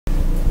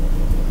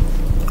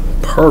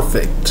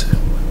Perfect.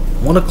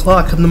 1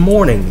 o'clock in the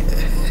morning.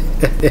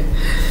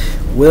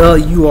 Well,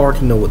 you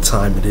already know what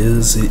time it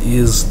is. It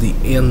is the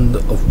end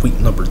of week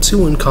number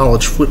 2 in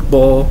college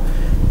football.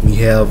 We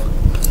have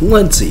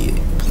plenty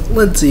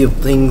of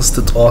things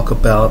to talk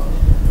about.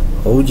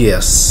 Oh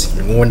yes,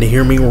 you're going to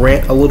hear me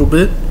rant a little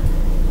bit.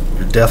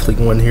 You're definitely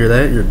going to hear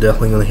that. You're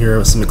definitely going to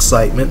hear some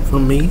excitement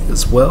from me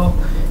as well.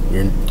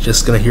 You're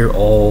just going to hear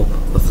all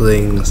the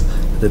things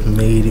that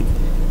made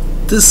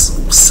this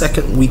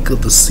second week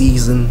of the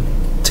season,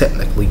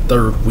 technically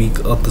third week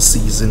of the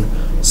season,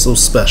 so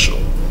special.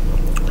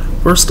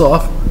 First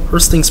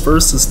things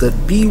first is that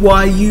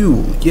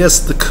BYU, yes,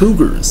 the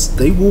Cougars,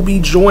 they will be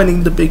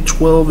joining the Big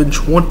 12 in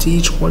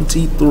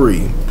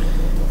 2023.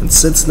 And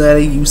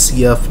Cincinnati,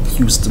 UCF, and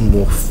Houston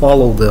will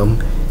follow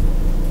them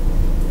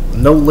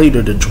no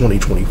later than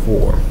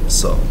 2024.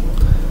 So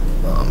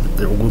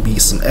there will be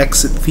some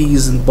exit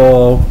fees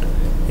involved.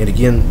 And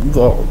again,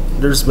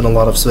 there's been a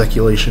lot of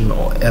speculation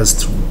as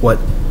to what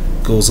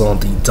goes on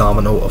the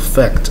domino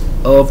effect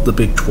of the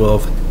Big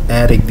 12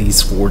 adding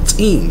these 4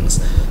 teams.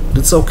 But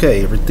it's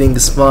okay, everything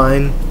is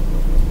fine.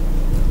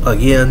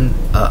 Again,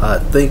 I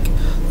think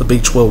the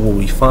Big 12 will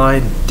be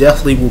fine.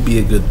 Definitely will be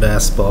a good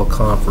basketball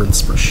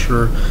conference for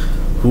sure.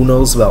 Who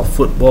knows about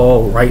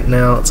football right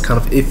now? It's kind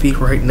of iffy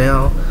right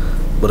now.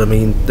 But I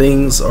mean,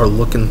 things are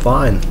looking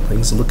fine.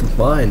 Things are looking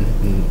fine.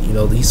 And, you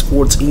know, these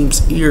 4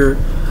 teams here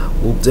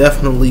will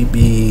definitely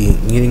be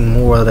getting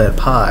more of that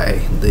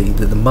pie.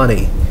 The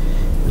money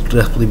will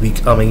definitely be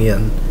coming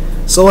in.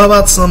 So how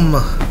about some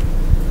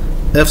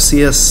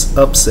FCS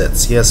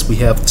upsets? Yes, we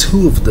have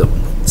 2 of them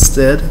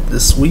instead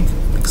this week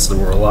because there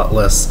were a lot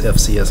less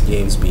FCS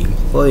games being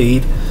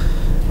played.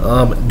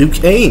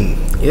 Duquesne,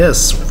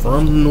 yes,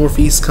 from the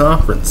Northeast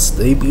Conference,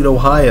 they beat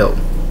Ohio.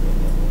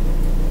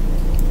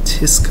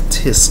 Tisk,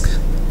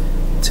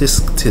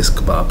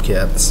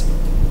 Bobcats.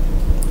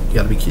 You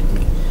gotta be kidding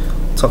me.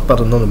 We'll talk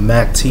about another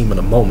MAC team in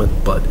a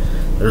moment, but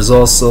there's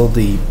also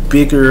the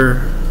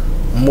bigger,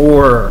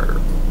 more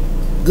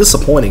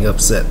disappointing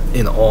upset,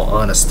 in all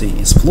honesty,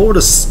 is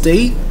Florida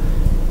State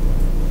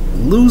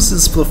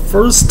loses for the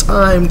first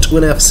time to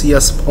an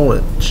FCS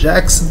opponent.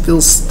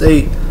 Jacksonville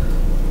State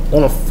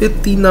on a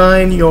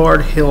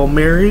 59-yard Hail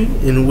Mary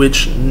in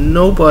which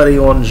nobody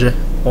on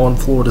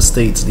Florida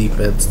State's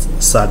defense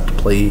decided to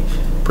play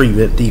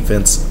prevent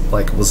defense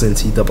like it was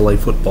NCAA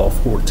football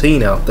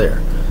 14 out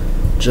there.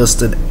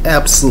 Just an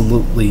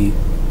absolutely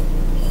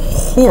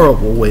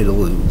horrible way to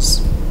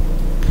lose.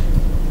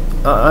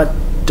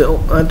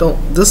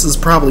 This is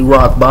probably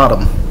rock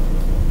bottom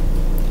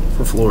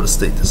for Florida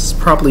State. This is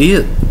probably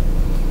it.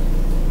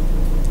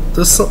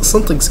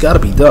 Something's got to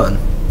be done.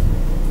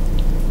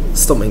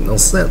 This don't make no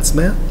sense,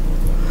 man.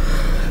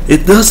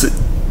 It doesn't.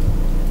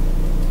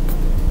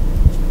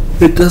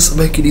 It doesn't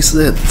make any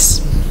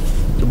sense.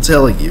 I'm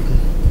telling you.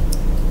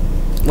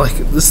 Like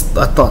this,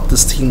 I thought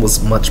this team was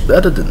much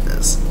better than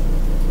this.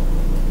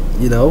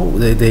 You know,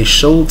 they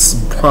showed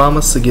some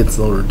promise against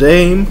Notre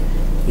Dame.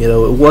 You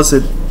know, it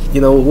wasn't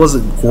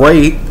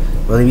great.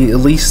 But I mean, at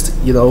least,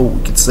 you know,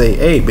 we could say,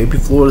 hey, maybe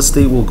Florida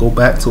State will go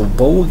back to a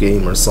bowl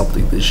game or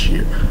something this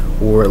year,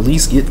 or at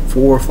least get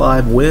 4 or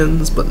 5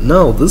 wins. But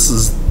no, this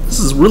is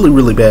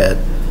really bad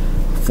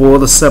for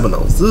the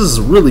Seminoles. This is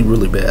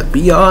really bad,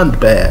 beyond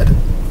bad.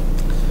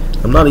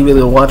 I'm not even going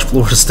to watch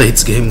Florida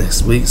State's game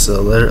next week,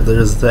 so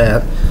there's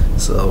that.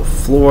 So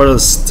Florida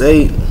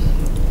State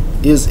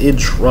is in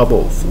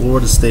trouble.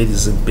 Florida State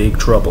is in big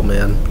trouble,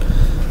 man.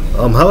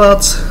 How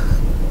about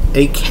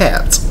a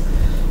cat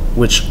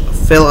which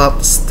fell out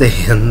the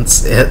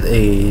stands at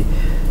the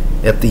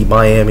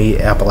Miami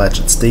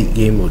Appalachian State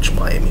game, which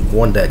Miami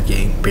won that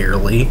game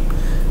barely.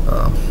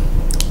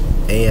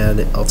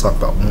 And I'll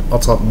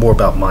talk more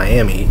about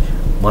Miami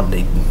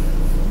Monday.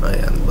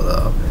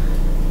 But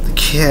the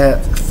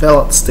cat fell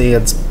out the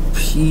stands,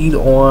 peed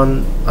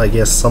on, I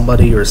guess,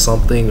 somebody or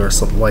something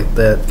like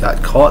that.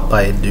 Got caught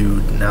by a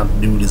dude. Now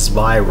the dude is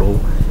viral.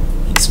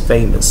 He's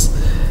famous.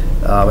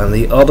 And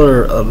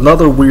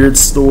another weird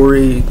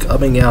story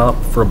coming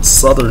out from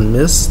Southern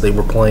Miss. They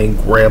were playing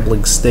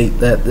Grambling State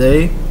that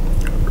day,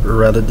 or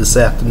rather this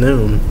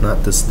afternoon,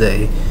 not this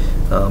day.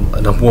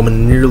 And a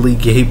woman nearly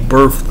gave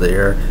birth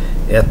there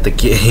at the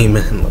game,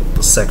 and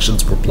the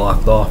sections were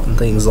blocked off and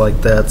things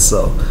like that.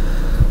 So,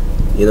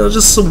 you know,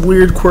 just some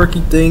weird,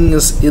 quirky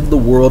things in the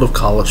world of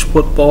college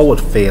football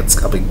with fans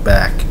coming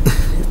back.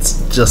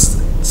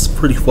 It's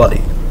pretty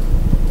funny.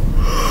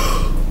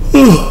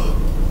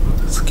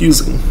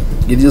 Excuse me.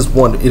 It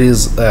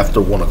is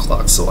after 1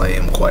 o'clock, so I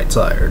am quite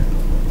tired.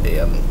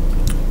 And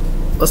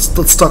let's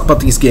talk about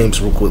these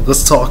games real quick.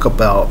 Let's talk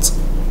about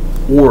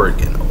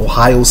Oregon,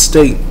 Ohio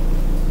State.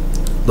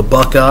 The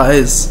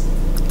Buckeyes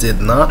did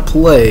not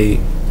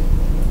play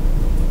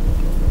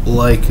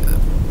like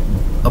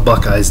a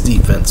Buckeyes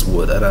defense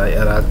would, and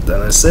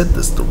I said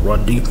this: the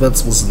run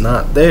defense was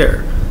not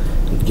there.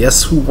 And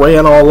guess who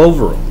ran all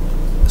over them?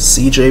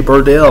 C.J.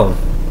 Burdell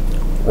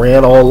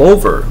ran all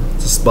over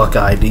this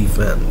Buckeye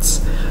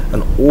defense.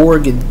 And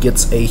Oregon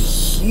gets a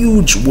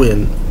huge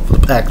win for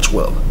the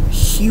Pac-12.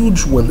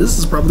 huge win. This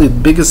is probably the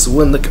biggest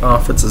win the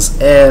conference has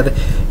had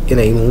in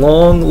a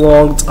long,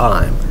 long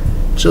time.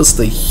 Just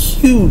a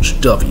huge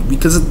W,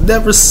 because it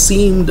never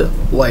seemed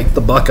like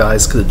the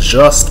Buckeyes could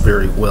adjust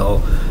very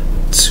well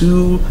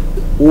to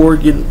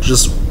Oregon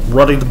just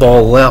running the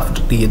ball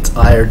left the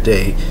entire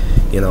day.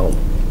 You know,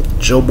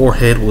 Joe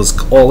Moorhead was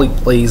calling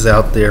plays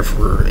out there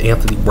for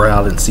Anthony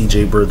Brown and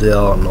C.J.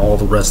 Burdell and all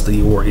the rest of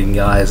the Oregon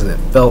guys, and it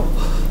felt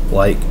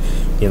like,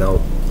 you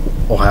know,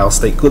 Ohio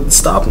State couldn't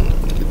stop him.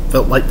 It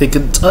felt like they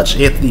couldn't touch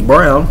Anthony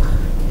Brown,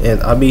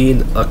 and I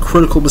mean, a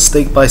critical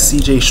mistake by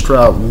C.J.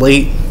 Stroud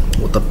late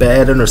with a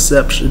bad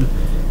interception,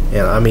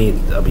 and I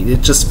mean,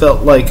 it just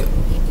felt like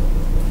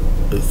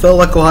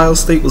Ohio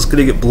State was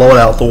going to get blown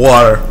out the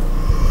water.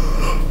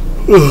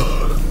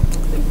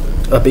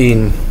 I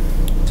mean,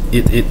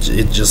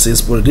 it just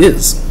is what it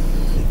is,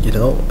 you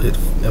know.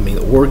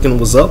 Oregon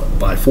was up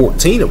by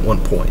 14 at one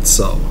point,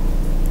 so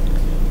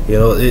you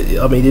know,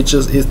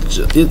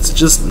 it's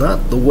just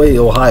not the way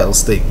Ohio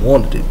State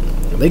wanted it.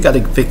 They got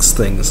to fix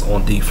things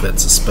on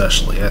defense,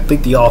 especially. I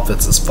think the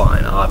offense is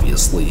fine,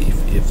 obviously,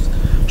 if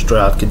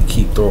Stroud can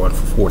keep throwing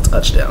for 4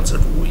 touchdowns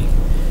every week.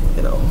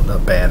 You know, a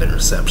bad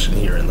interception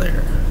here and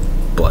there.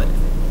 But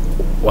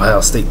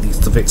Ohio State needs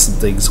to fix some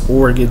things.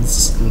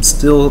 Oregon's, I'm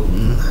still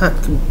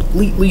not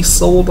completely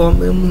sold on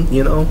them,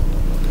 you know.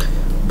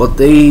 But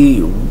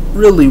they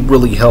really,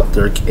 really helped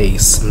their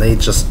case. And they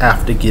just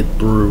have to get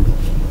through,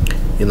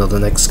 you know, the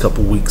next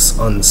couple weeks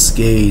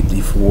unscathed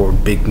before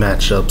big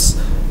matchups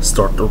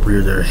start to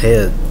rear their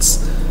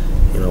heads,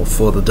 you know,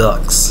 for the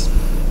Ducks.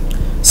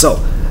 So,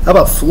 how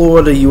about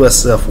Florida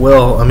USF?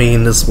 Well, I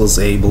mean, this was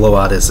a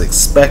blowout as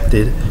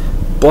expected,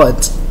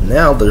 but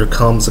now there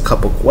comes a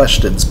couple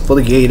questions for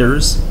the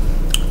Gators.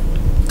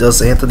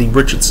 Does Anthony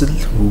Richardson,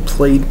 who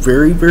played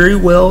very, very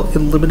well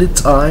in limited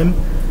time,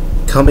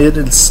 come in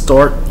and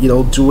start, you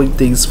know, doing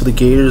things for the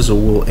Gators, or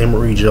will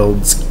Emory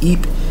Jones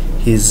keep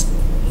his,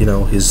 you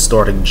know, his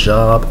starting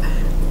job?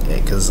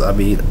 Because, I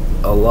mean,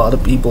 a lot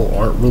of people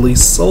aren't really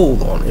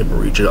sold on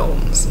Emory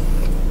Jones.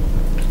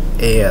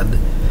 And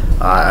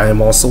I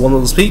am also one of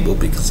those people,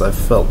 because I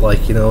felt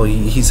like, you know,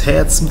 he's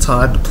had some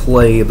time to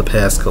play in the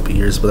past couple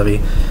years, but I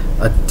mean,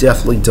 I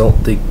definitely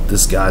don't think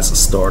this guy's a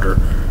starter,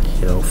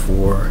 you know,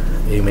 for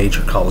a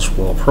major college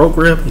football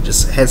program. He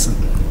just hasn't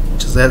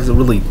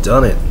really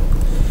done it,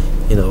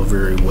 you know,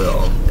 very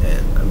well.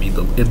 And I mean,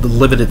 the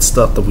limited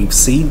stuff that we've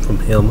seen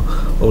from him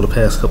over the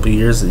past couple of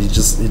years, it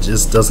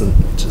just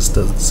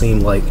doesn't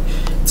seem like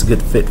it's a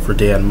good fit for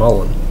Dan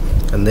Mullen.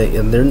 And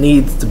there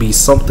needs to be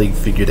something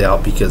figured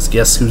out, because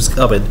guess who's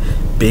coming?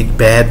 Big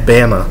Bad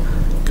Bama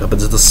coming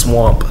to the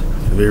swamp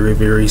very,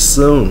 very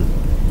soon.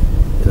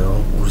 You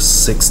know, we're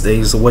 6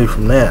 days away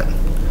from that.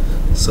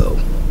 So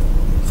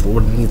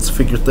Florida needs to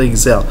figure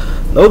things out.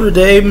 Notre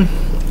Dame,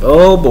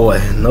 oh boy,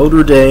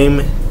 Notre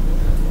Dame.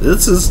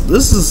 This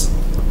is.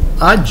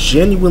 I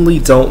genuinely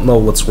don't know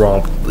what's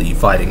wrong with the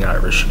Fighting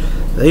Irish.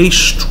 They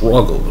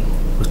struggled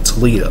with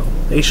Toledo.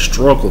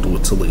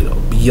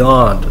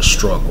 Beyond a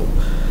struggle.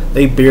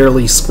 They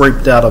barely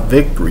scraped out a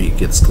victory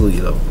against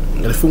Toledo.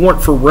 And if it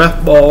weren't for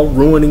ref ball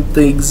ruining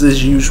things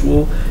as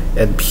usual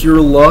and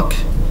pure luck,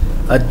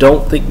 I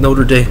don't think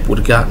Notre Dame would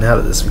have gotten out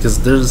of this,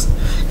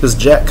 because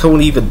Jack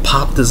Cohn even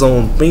popped his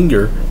own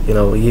finger. You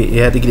know, he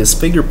had to get his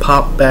finger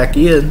popped back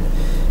in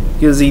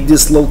because he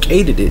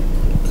dislocated it.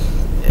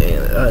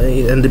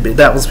 And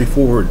that was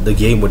before the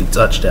game-winning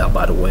touchdown,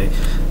 by the way.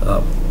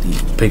 The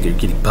finger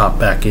getting popped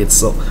back in.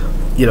 So,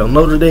 you know,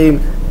 Notre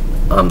Dame,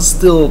 I'm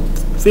still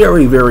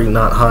very, very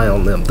not high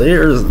on them.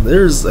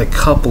 There's a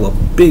couple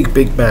of big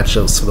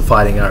matchups for the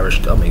Fighting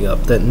Irish coming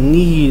up that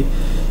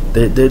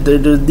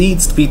there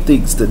needs to be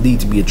things that need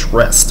to be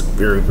addressed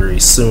very, very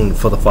soon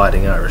for the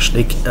Fighting Irish.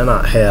 They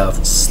cannot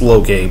have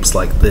slow games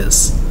like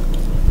this.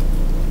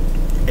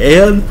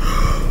 And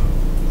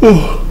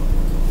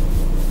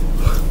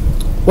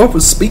well,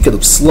 speaking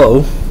of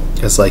slow,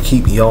 as I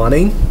keep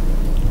yawning,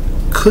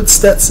 could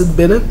Stetson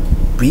Bennett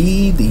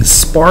be the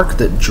spark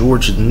that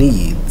Georgia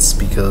needs?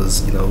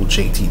 Because, you know,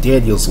 JT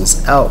Daniels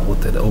was out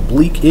with an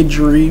oblique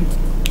injury,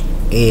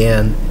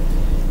 and,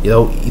 you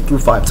know, he threw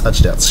 5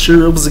 touchdowns.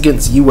 Sure, it was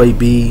against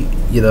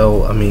UAB, you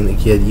know, I mean,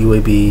 again,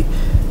 UAB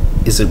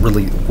isn't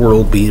really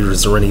world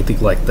beaters or anything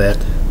like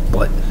that,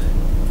 but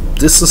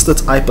this is the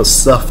type of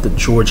stuff that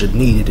Georgia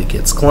needed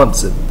against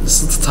Clemson.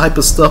 This is the type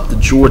of stuff that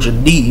Georgia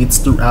needs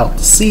throughout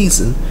the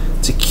season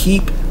to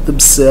keep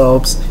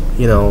themselves,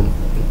 you know,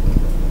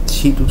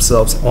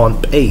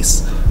 on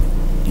pace,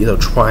 you know,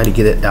 trying to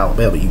get at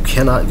Alabama. You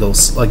cannot go,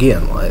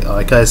 again,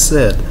 like I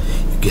said,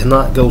 you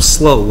cannot go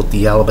slow with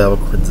the Alabama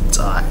Crimson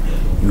Tide.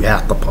 You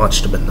have to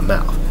punch them in the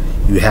mouth.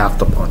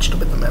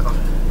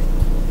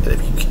 And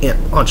if you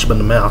can't punch them in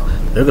the mouth,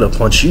 they're going to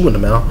punch you in the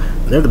mouth,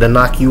 and they're going to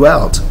knock you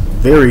out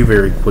very,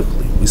 very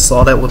quickly. We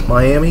saw that with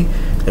Miami.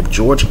 If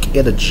Georgia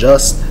can't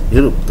adjust,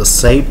 the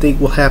same thing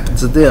will happen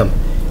to them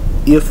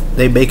if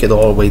they make it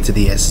all the way to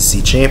the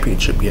SEC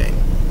championship game.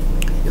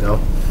 You know.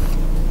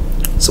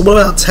 So what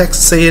about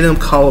Texas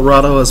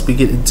A&M-Colorado as we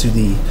get into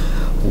the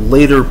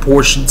later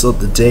portions of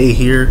the day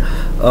here?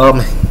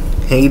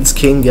 Haynes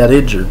King got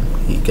injured.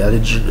 He got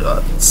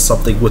injured,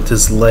 something with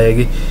his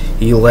leg.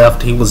 He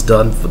left. He was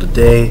done for the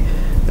day.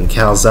 And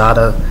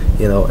Calzada,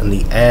 and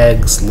the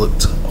Ags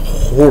looked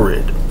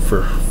horrid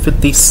for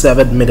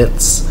 57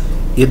 minutes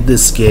in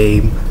this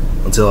game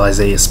until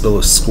Isaiah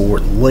Spiller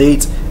scored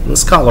late. And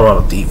this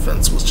Colorado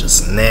defense was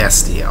just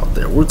nasty out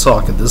there. We're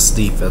talking this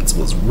defense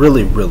was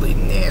really, really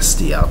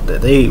nasty out there.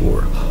 They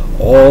were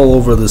all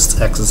over this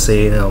Texas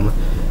A&M,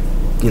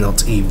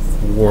 team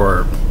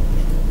for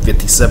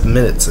 57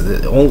 minutes.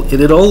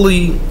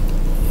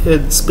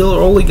 And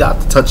Spiller only got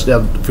the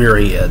touchdown at the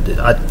very end.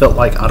 I felt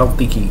like, I don't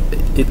think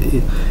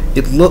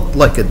it looked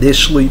like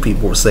initially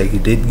people were saying he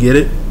didn't get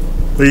it,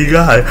 but he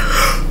got it.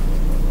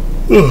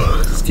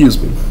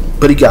 Excuse me.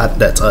 But he got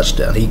that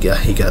touchdown. He got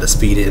his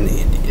feet in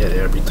and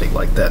everything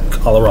like that.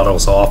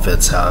 Colorado's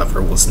offense,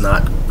 however, was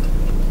nasty,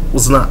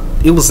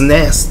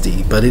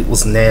 but it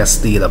was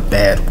nasty in a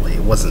bad way.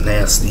 It wasn't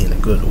nasty in a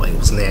good way. It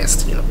was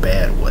nasty in a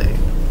bad way.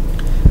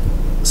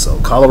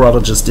 So Colorado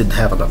just didn't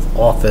have enough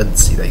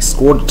offense. They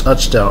scored a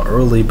touchdown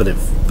early, but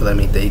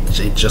they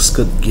just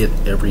couldn't get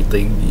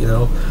everything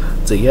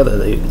together.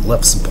 They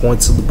left some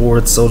points on the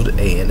board. So did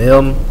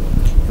A&M.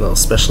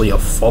 Especially a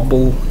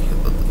fumble.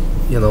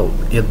 In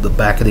the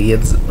back of the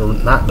end zone, or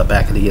not in the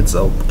back of the end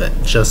zone,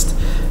 but just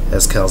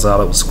as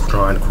Calzada was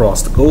trying to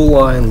cross the goal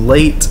line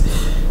late.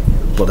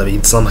 But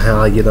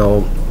somehow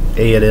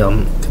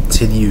A&M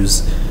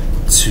continues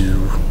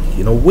to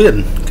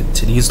win.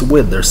 Continues to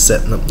win. They're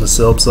setting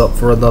themselves up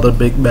for another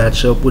big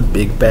matchup with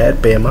Big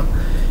Bad Bama.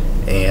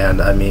 And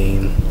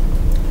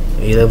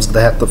A&M's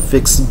gonna have to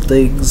fix some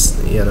things.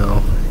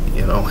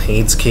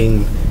 Haynes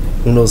King,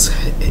 who knows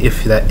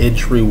if that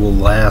injury will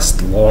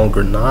last long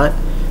or not.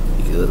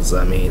 Because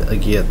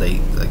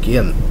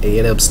again,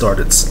 A&M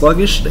started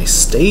sluggish. They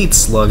stayed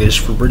sluggish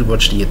for pretty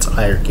much the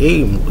entire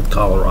game with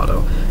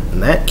Colorado,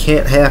 and that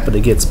can't happen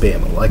against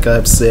Bama. Like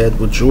I've said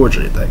with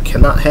Georgia, that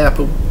cannot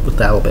happen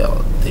with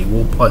Alabama. They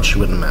will punch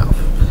you in the mouth,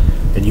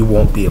 and you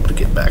won't be able to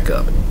get back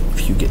up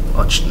if you get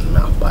punched in the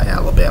mouth by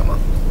Alabama.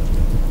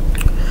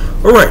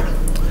 All right,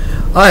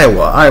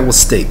 Iowa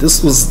State.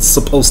 This was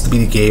supposed to be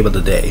the game of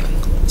the day.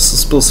 This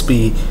was supposed to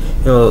be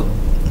the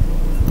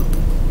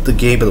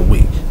game of the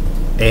week.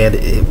 And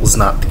it was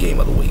not the game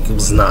of the week. It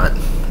was not.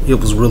 It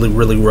was really,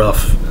 really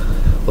rough.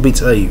 Let me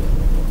tell you,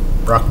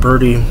 Brock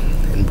Purdy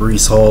and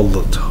Breece Hall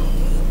looked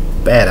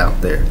bad out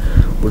there.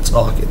 We're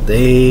talking,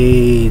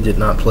 they did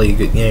not play a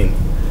good game.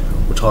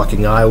 We're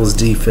talking Iowa's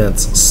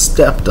defense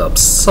stepped up.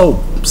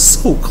 So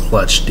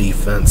clutch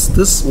defense.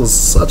 This was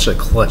such a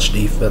clutch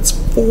defense.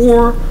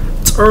 4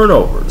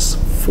 turnovers.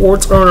 4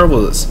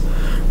 turnovers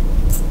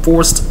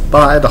forced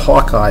by the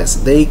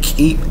Hawkeyes. They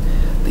keep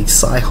the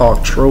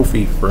Cy-Hawk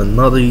Trophy for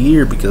another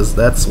year, because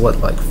that's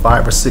like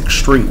 5 or 6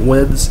 straight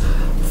wins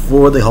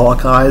for the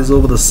Hawkeyes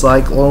over the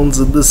Cyclones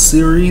in this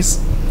series.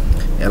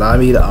 And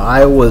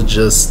Iowa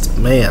just,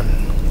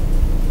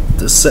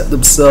 to set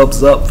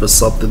themselves up for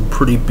something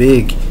pretty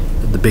big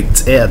in the Big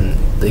Ten.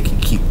 They can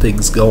keep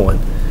things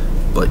going,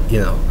 but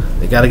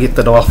they got to get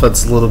that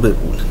offense a little bit,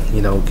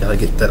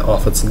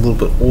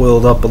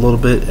 oiled up a little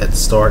bit and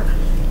start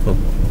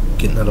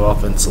getting that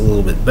offense a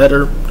little bit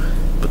better.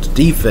 But the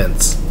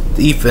defense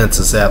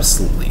is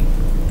absolutely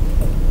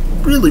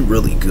really,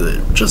 really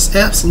good. Just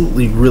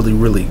absolutely really,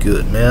 really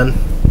good, man.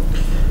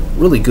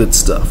 Really good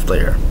stuff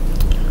there.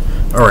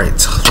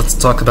 Alright, let's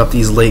talk about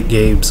these late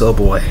games. Oh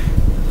boy.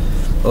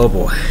 Let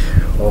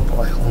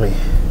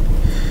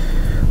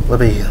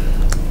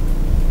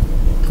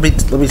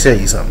me tell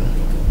you something.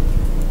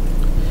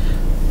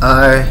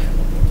 I'm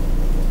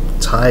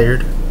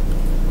tired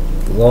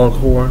of the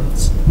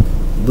Longhorns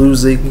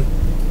losing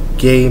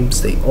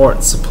games they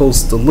aren't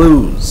supposed to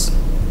lose.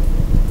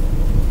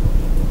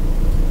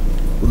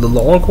 When the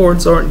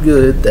Longhorns aren't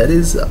good, that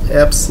is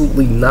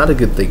absolutely not a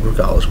good thing for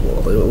college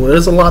football.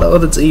 There's a lot of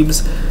other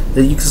teams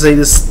that you can say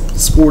this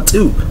score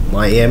to.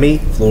 Miami,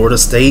 Florida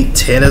State,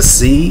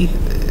 Tennessee.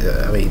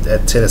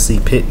 That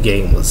Tennessee-Pitt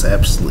game was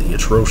absolutely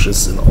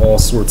atrocious in all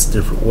sorts of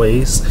different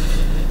ways.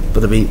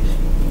 But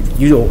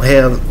you don't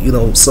have,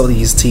 some of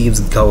these teams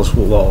in college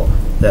football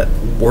that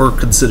were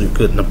considered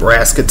good.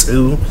 Nebraska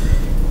too,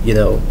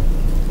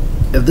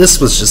 And this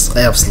was just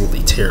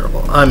absolutely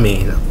terrible.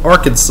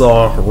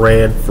 Arkansas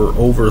ran for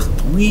over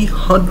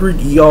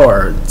 300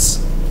 yards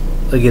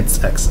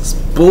against Texas.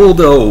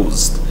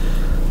 Bulldozed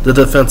the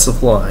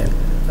defensive line.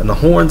 And the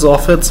Horns'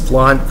 offensive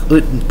line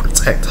couldn't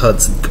protect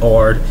Hudson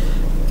Card.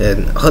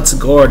 And Hudson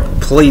Card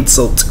played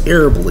so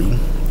terribly.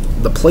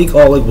 The play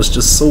calling was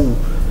just so...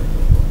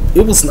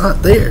 It was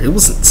not there.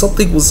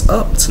 Something was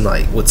up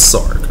tonight with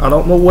Sark. I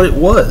don't know what it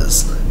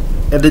was.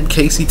 And then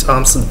Casey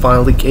Thompson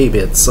finally came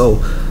in.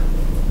 So...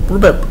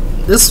 remember,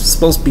 this was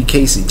supposed to be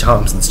Casey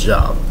Thompson's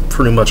job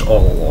pretty much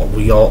all along.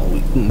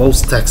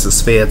 Most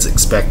Texas fans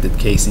expected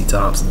Casey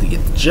Thompson to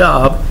get the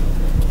job,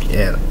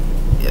 and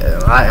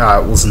I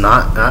was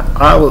not.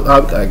 I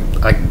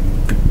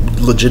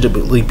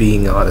legitimately,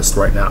 being honest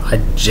right now, I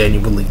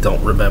genuinely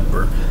don't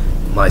remember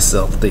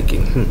myself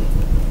thinking,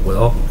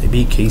 well,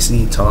 maybe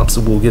Casey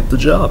Thompson will get the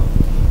job.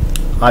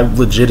 I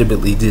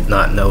legitimately did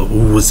not know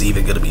who was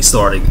even going to be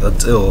starting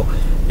until,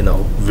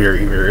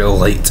 very, very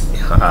late.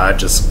 I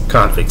just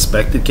kind of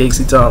expected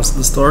Casey Thompson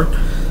to start,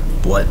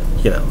 but,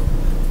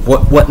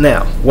 what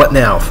now? What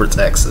now for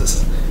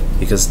Texas?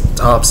 Because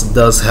Thompson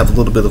does have a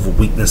little bit of a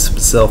weakness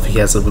himself. He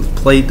hasn't really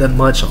played that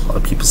much. A lot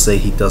of people say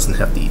he doesn't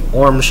have the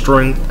arm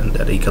strength and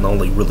that he can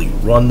only really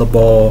run the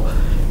ball,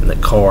 and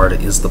that Card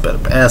is the better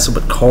passer.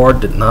 But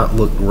Card did not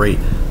look great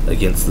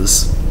against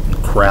this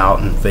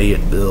crowd in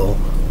Fayetteville,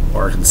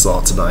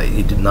 Arkansas tonight.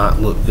 He did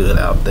not look good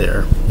out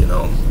there.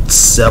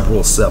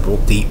 Several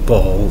deep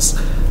balls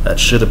that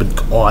should have been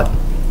caught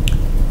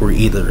were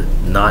either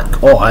not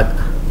caught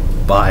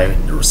by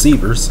the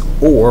receivers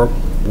or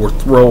were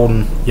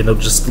thrown,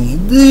 just a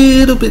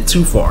little bit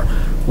too far,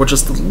 or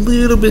just a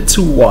little bit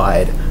too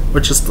wide, or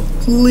just a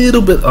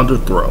little bit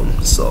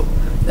underthrown. So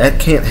that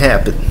can't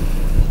happen.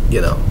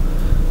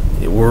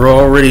 We're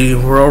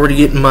already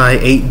getting my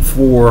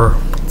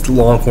 8-4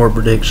 Longhorn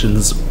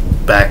predictions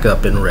back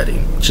up and ready.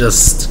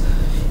 This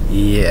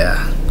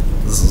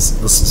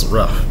is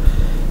rough.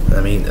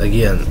 I mean,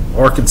 again,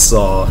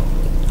 Arkansas,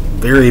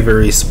 very,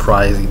 very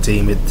surprising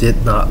team. It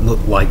did not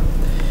look like,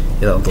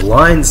 the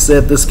line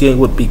said this game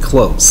would be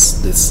close.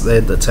 They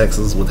said that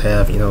Texas would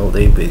have,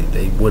 they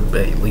would be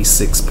at least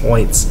 6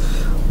 points,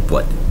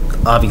 but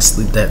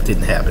obviously that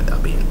didn't happen.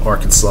 I mean,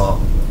 Arkansas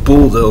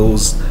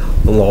bulldozed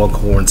the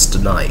Longhorns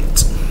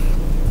tonight.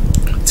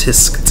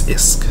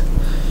 Tisk.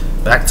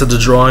 Back to the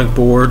drawing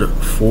board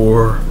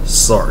for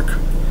Sark.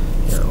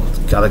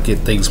 Gotta get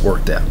things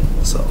worked out.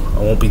 So I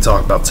won't be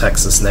talking about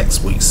Texas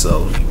next week,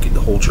 so you can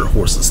hold your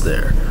horses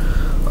there.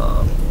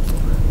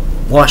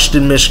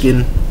 Washington,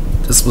 Michigan.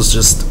 This was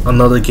just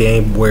another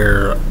game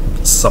where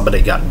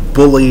somebody got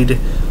bullied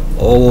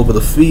all over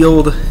the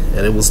field,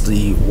 and it was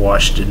the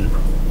Washington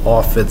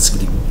offense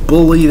getting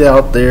bullied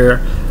out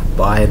there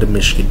by the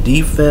Michigan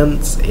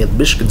defense, and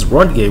Michigan's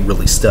run game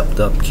really stepped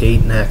up.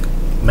 Cade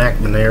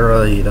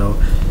McNamara,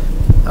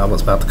 I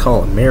was about to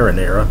call him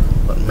Marinara,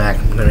 but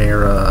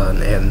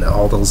McNamara and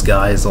all those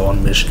guys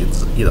on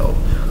Michigan's,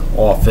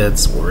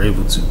 offense were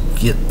able to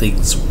get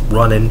things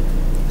running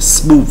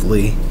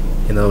smoothly,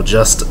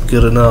 just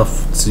good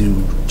enough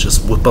to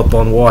just whip up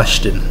on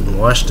Washington. And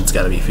Washington's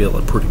got to be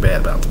feeling pretty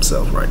bad about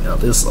themselves right now.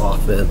 This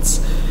offense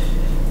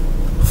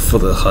for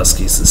the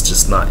Huskies is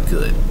just not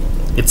good.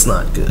 It's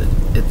not good.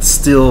 It's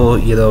still,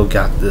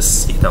 got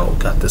this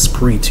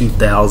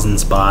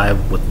pre-2000s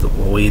vibe with the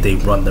way they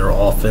run their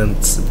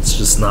offense. It's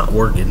just not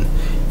working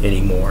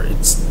anymore.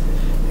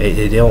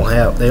 They don't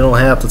have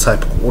the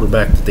type of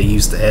quarterback that they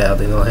used to have.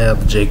 They don't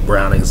have the Jake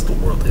Brownings of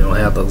the world. They don't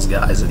have those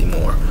guys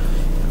anymore.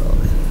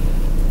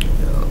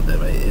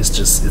 It's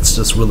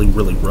just really,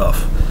 really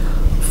rough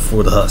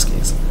for the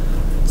Huskies.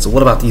 So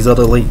what about these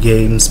other late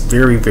games?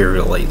 Very, very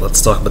late.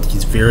 Let's talk about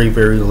these very,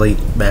 very late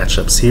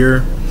matchups here.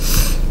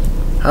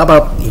 How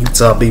about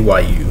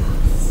Utah-BYU?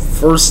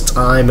 First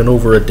time in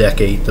over a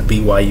decade the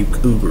BYU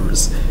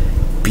Cougars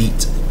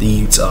beat the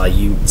Utah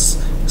Utes.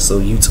 So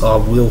Utah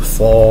will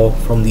fall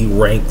from the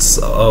ranks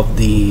of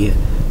the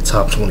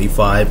top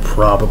 25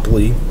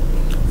 probably.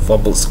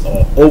 Fumbles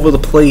all over the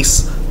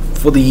place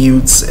for the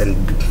Utes,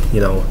 and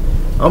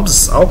I'm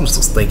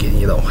just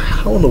thinking,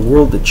 how in the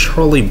world did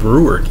Charlie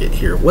Brewer get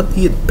here? What,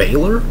 he at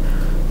Baylor?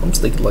 I'm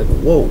just thinking, like,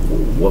 whoa,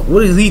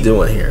 what is he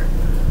doing here?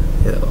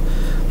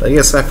 But I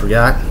guess I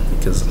forgot,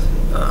 because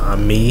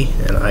I'm me,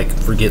 and I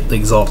forget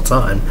things all the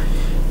time.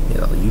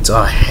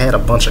 Utah had a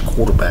bunch of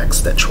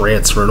quarterbacks that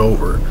transferred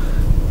over,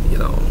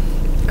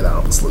 and I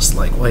was just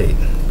like, wait,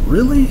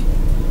 really?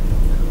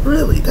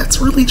 That's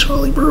really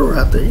Charlie Brewer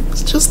out there? He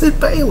was just at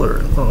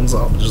Baylor. I'm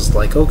just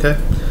like, okay,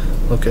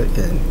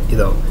 and,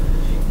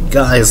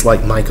 guys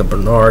like Micah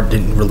Bernard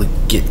didn't really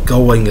get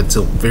going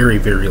until very,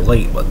 very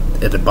late, but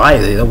at the bye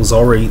that was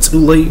already too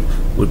late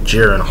with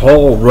Jaron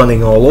Hall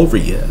running all over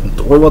you and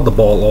throwing the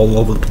ball all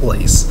over the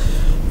place.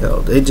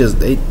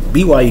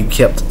 BYU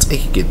kept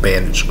taking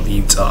advantage of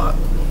Utah.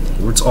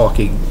 We're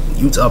talking,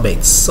 Utah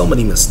made so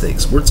many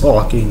mistakes. We're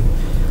talking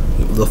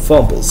the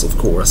fumbles, of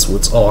course. We're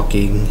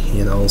talking,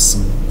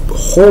 some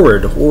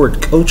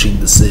horrid coaching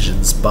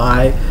decisions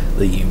by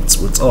the Utes.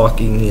 We're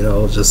talking,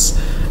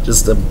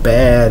 just a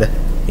bad,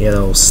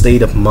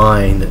 state of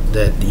mind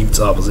that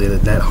Utah was in,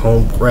 and that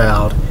home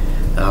crowd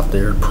out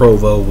there in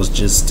Provo was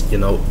just,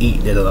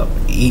 eating it up.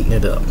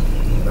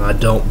 And I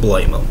don't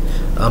blame them.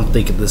 I'm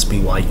thinking this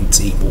BYU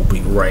team will be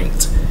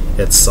ranked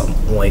at some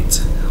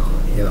point,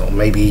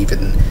 maybe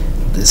even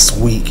this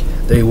week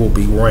they will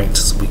be ranked,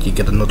 so we can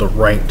get another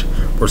ranked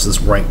versus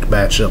ranked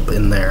matchup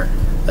in there.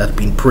 That'd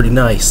be pretty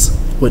nice,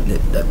 wouldn't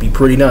it? That'd be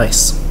pretty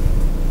nice.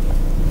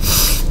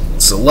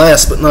 So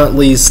last but not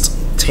least,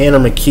 Tanner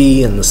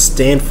McKee and the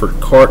Stanford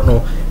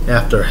Cardinal,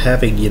 after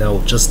having,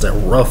 just a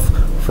rough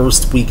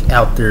first week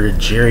out there at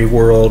Jerry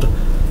World,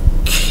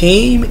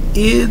 came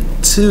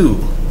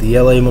into the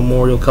LA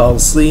Memorial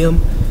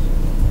Coliseum,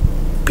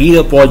 beat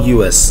up on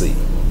USC.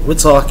 We're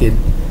talking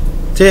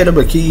Tanner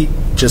McKee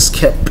just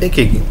kept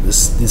picking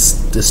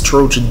this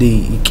Trojan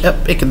D. He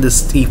kept picking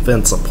this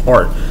defense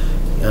apart.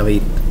 I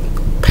mean,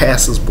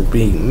 passes were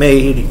being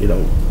made.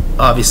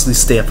 Obviously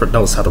Stanford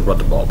knows how to run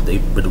the ball, but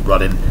they've been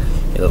running,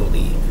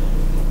 the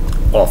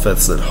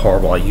offense that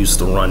Harbaugh used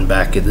to run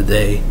back in the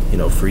day,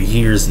 for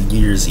years and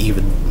years,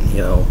 even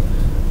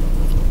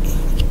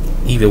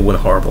when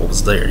Harbaugh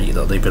was there.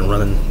 They've been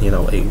running,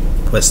 a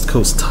West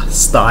Coast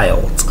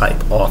style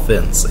type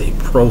offense, a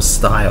pro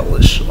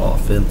stylish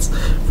offense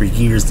for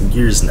years and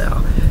years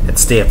now. And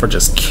Stanford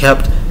just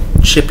kept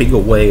chipping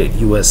away at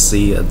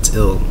USC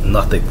until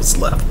nothing was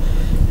left.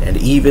 And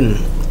even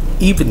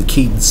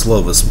Keaton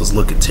Slovis was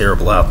looking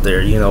terrible out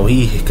there.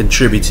 He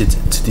contributed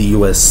to the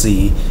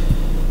USC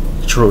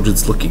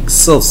Trojans looking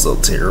so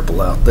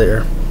terrible out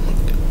there,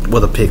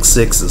 with a pick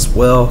 6 as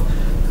well.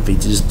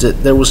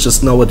 There was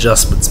just no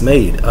adjustments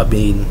made.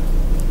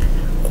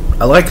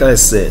 Like I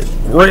said,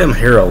 Graham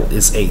Harrell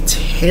is a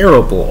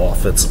terrible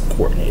offensive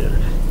coordinator.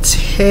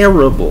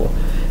 Terrible.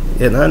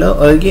 And I know,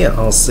 again,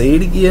 I'll say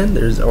it again,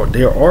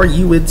 there are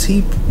UNT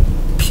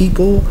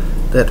people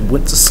that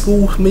went to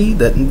school with me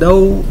that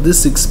know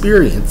this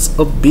experience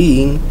of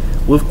being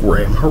with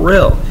Graham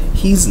Harrell.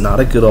 He's not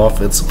a good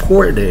offensive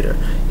coordinator.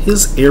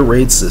 His air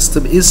raid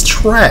system is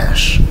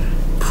trash.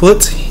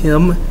 Put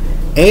him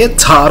and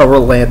Todd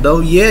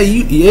Orlando.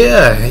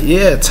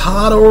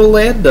 Todd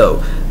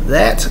Orlando.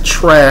 That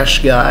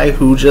trash guy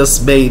who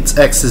just made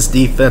Texas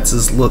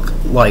defenses look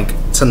like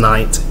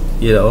tonight.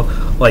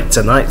 Like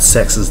tonight's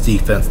Texas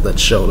defense that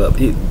showed up.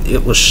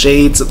 It was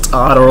shades of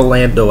Todd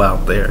Orlando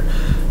out there.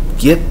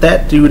 Get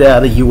that dude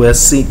out of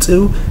USC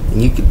too,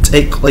 and you can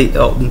take Clay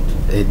Helton.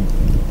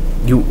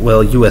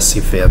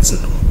 USC fans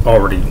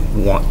already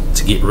want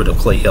to get rid of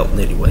Clay Helton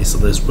anyway, so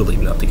there's really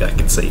nothing I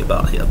can say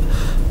about him.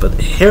 But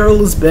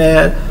Harrell is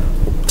bad.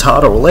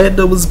 Todd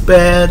Orlando is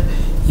bad.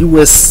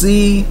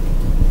 USC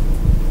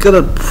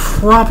gonna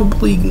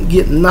probably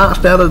get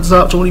knocked out of the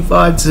top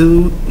 25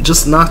 too.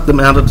 Just knock them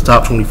out of the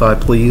top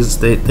 25, please.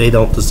 They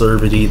don't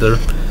deserve it either.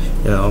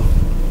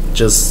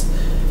 Just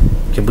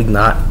can we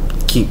not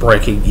keep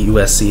ranking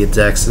USC and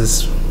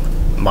Texas,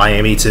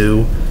 Miami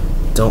too?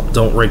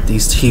 Don't rank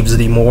these teams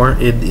anymore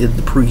in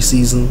the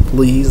preseason,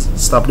 please.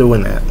 Stop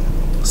doing that.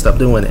 Stop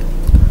doing it,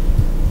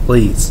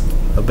 please.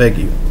 I beg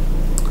you.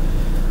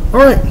 All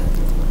right,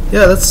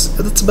 yeah,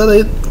 that's about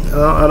it.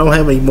 I don't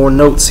have any more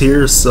notes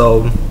here,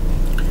 so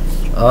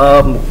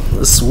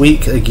this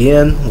week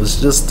again was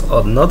just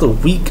another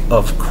week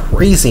of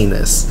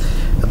craziness.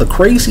 And the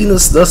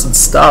craziness doesn't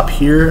stop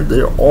here.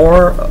 There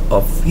are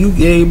a few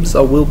games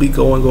I will be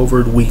going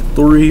over in week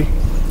 3.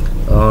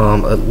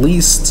 At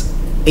least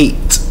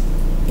 8.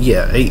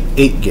 Yeah,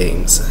 eight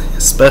games.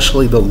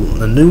 Especially the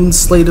noon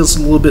slate is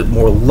a little bit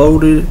more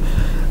loaded.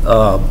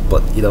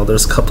 But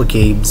there's a couple of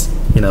games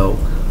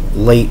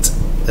late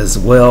as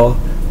well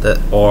that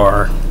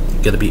are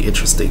going to be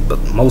interesting.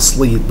 But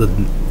mostly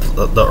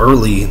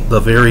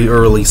the very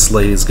early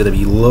slate is going to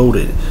be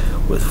loaded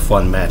with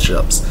fun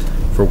matchups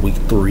for week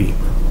 3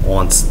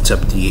 on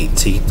September the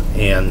 18th.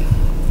 And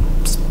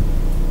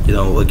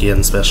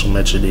again, special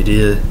mention,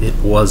 it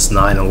was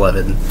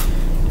 9/11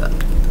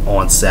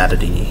 on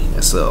Saturday.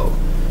 So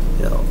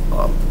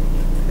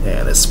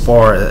and as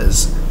far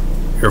as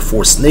Air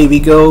Force Navy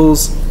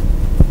goes,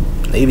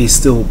 Navy's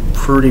still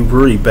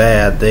pretty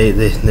bad.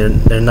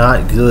 They're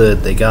not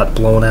good. They got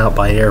blown out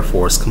by Air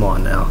Force. Come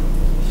on now,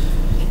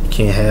 you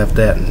can't have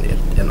that.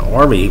 And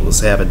Army was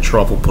having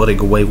trouble putting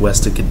away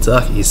Western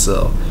Kentucky.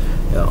 So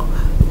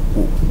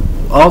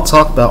I'll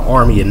talk about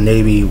Army and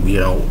Navy,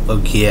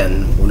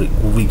 again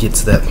when we get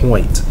to that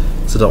point,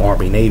 to the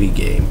Army-Navy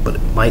game. But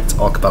it might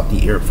talk about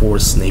the Air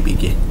Force-Navy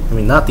game.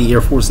 Not the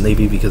Air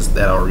Force-Navy because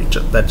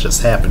that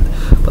just happened,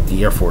 but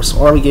the Air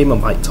Force-Army game, I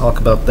might talk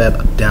about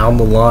that down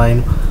the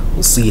line.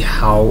 We'll see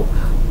how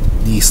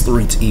these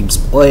 3 teams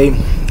play.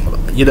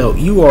 You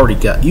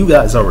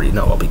guys already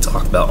know I'll be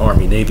talking about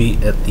Army-Navy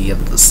at the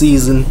end of the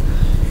season,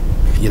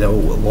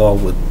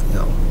 along with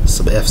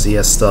some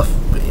FCS stuff,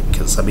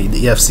 because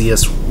the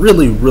FCS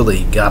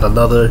really got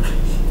another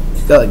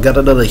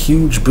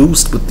huge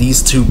boost with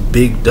these 2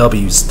 big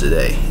W's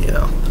today.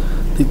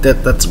 I think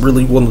that's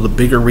really one of the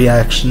bigger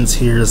reactions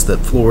here, is that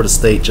Florida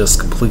State just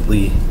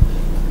completely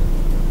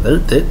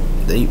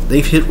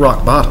they've hit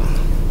rock bottom.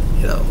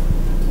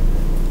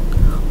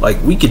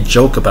 Like, we could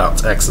joke about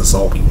Texas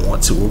all we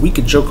want to, or we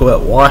could joke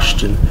about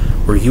Washington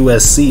or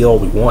USC all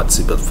we want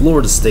to, but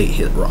Florida State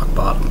hit rock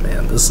bottom,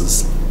 man. This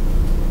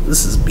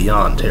is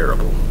beyond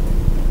terrible.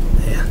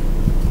 Man,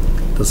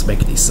 doesn't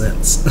make any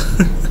sense.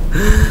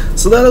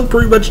 So that'll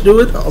pretty much do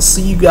it. I'll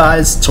see you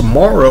guys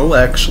tomorrow,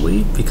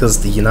 actually,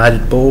 because the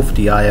United Bowl for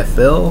the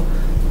IFL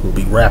will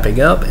be wrapping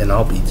up, and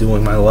I'll be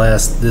doing my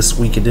last This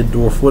Week in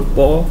Indoor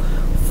Football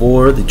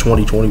for the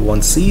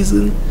 2021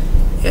 season.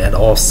 And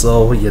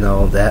also,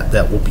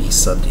 that will be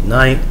Sunday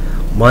night.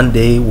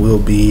 Monday will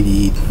be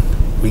the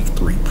Week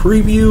 3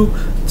 preview.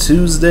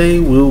 Tuesday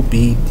will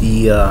be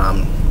the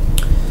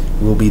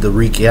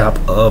recap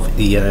of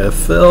the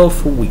NFL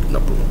for week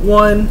number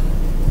 1.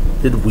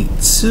 Then week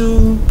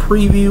 2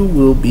 preview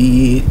will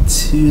be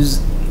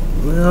Tuesday.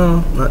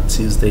 Well, not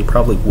Tuesday,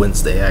 probably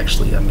Wednesday.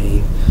 Actually,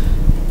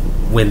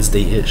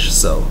 Wednesday-ish.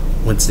 So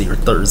Wednesday or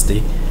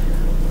Thursday.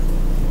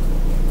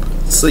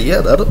 So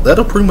yeah,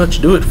 that'll pretty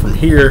much do it from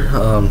here.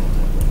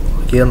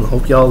 Again,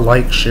 hope y'all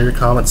like, share,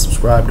 comment,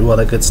 subscribe, do all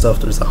that good stuff.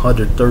 There's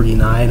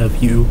 139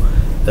 of you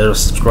that are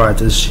subscribed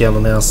to this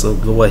channel now, so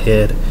go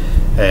ahead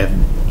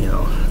and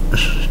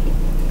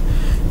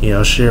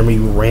share me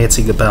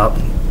ranting about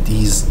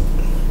these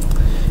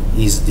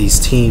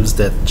teams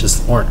that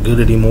just aren't good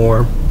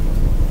anymore.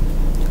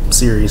 I'm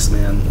serious,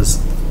 man. This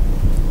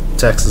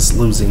Texas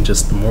losing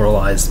just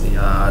demoralized me.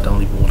 I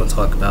don't even want to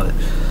talk about it.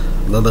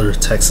 Another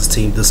Texas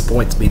team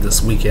disappoints me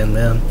this weekend,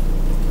 man.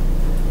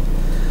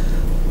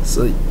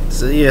 So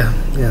yeah,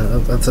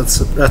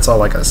 that's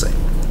all I gotta say.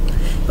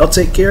 Y'all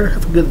take care,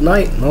 have a good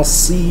night, and I'll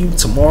see you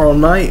tomorrow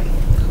night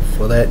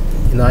for that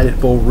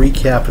United Bowl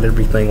recap and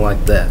everything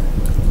like that.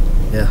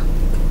 Yeah,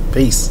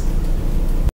 peace.